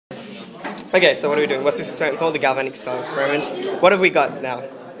Okay, so what are we doing? What's this experiment called? The galvanic cell experiment. What have we got now?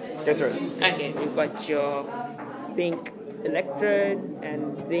 Go through it. Okay, we've got your zinc electrode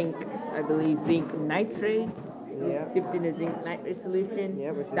and zinc, I believe, zinc nitrate. Yeah. Dipped in a zinc nitrate solution.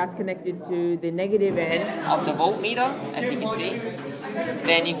 Yeah, that's connected to the negative end of the voltmeter, as you can see.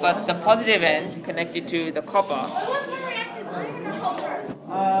 Then you've got the positive end connected to the copper.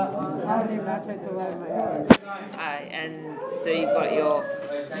 And so you've got your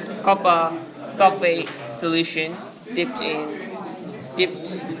copper sulfate solution dipped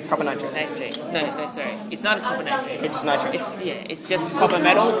Copper nitrate. nitrate. No, sorry. It's not a copper nitrate. It's nitrate. It's just copper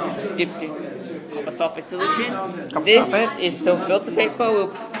metal dipped in copper sulfate solution. Copper This sulfate. is still filter paper.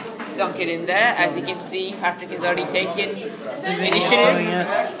 We'll dunk it in there. As you can see, Patrick has already taken initiative.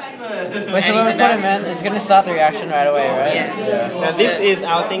 Wait, so when we put him in, it's going to start the reaction right away, right? Yeah. Now this is,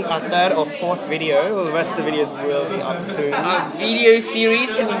 I think, our third or fourth video. Well, the rest of the videos will be up soon. Our video series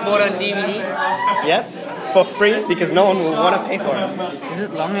can be bought on DVD. Yes, for free, because no one will want to pay for it. Is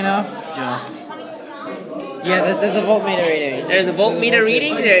it long enough? Just. Yeah, there's a voltmeter reading. There's a voltmeter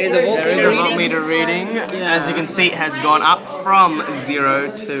reading. There is a voltmeter reading. Yeah. As you can see, it has gone up from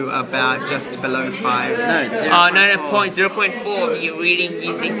 0 to about just below 5. No, it's 0. No, 0.4. You're reading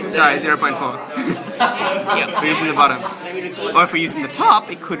using. Sorry, 0.4. Yeah. We're using the bottom. Or if we're using the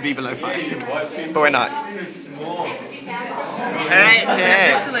top, it could be below 5. But we're not. Alright,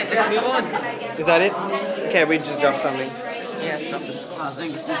 Okay. excellent. Let's move on. Is that it? Okay, we just dropped something. Yeah, drop it. Oh,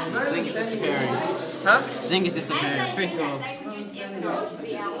 zinc is disappearing. Huh? Zinc is disappearing. It's pretty cool.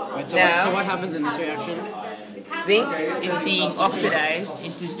 Wait, so what happens in this reaction? Zinc is being oxidized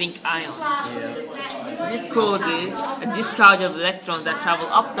into zinc ions. This causes a discharge of electrons that travel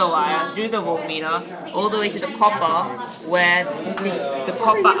up the wire through the voltmeter all the way to the copper, where the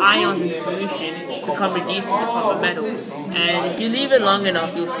copper ions in the solution become reduced to the copper metal. And if you leave it long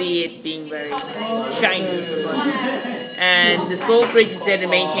enough, you'll see it being very shiny. And the salt bridge is there to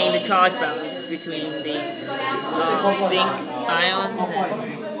maintain the charge balance between the zinc ions and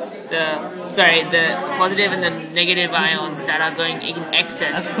the positive and the negative ions that are going in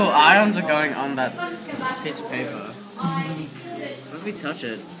excess. That's cool. Ions are going on that piece of paper. What if we touch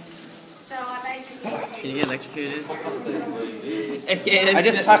it? Can you get electrocuted? I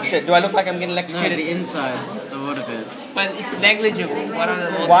just touched it. Do I look like I'm getting No, electrocuted? the insides, the water bit. But it's negligible.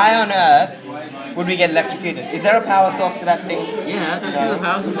 Why on earth would we get electrocuted? Is there a power source to that thing? Yeah, this is a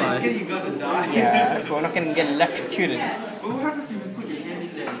power supply. Yes, but we're not going to get electrocuted.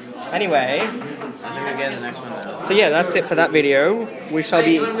 Anyway, I think we'll get the next one now. so yeah, that's it for that video. We shall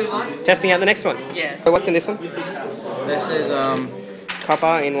be You want to move on? testing out the next one. Yeah. So what's in this one? This is,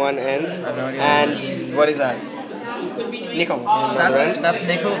 Copper in one end. I have no idea. And what is that? Nickel in another end. That's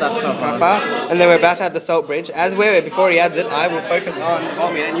nickel, that's copper. Copper. And then we're about to add the salt bridge. As we're, before he adds it, I will focus on the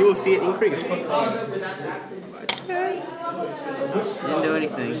voltmeter and you will see it increase. Didn't do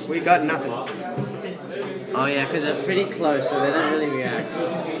anything. We got nothing. Oh yeah, because they're pretty close, so they don't really react.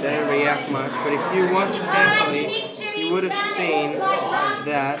 They don't react much, but if you watch carefully, you would have seen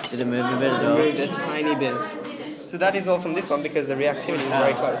that Did it move a bit at it all? moved a tiny bit. So that is all from this one because the reactivity is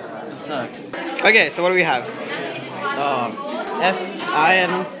very close. It sucks. Okay, so what do we have? Oh,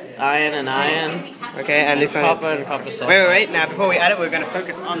 iron, and iron. Okay, and this one is... Copper and copper sulfate. Wait. Now, before we add it, we're going to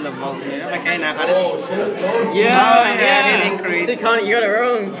focus on the voltmeter. Okay, now add it. Yeah, it increased. See, Connor, you got it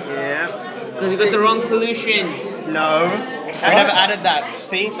wrong. Yeah. Because you got the wrong solution. No. I never added that.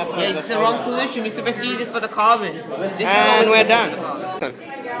 See? That's Yeah, it's the wrong solution. You're supposed to use it for the carbon. And we're done.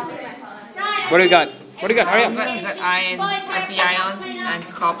 What do we got? What do we got? Hurry up. You got iron, Fe ions, and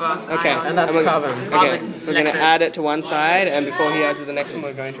copper. Okay. ions. And that's carbon. Okay, so we're going to add it to one side, and before he adds it to the next one,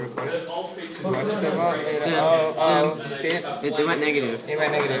 we're going to record it. Watch the voltmeter. Oh, see it? It went negative. It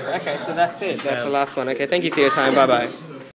went negative. Okay, so that's it. That's the last one. Okay, thank you for your time. Bye-bye.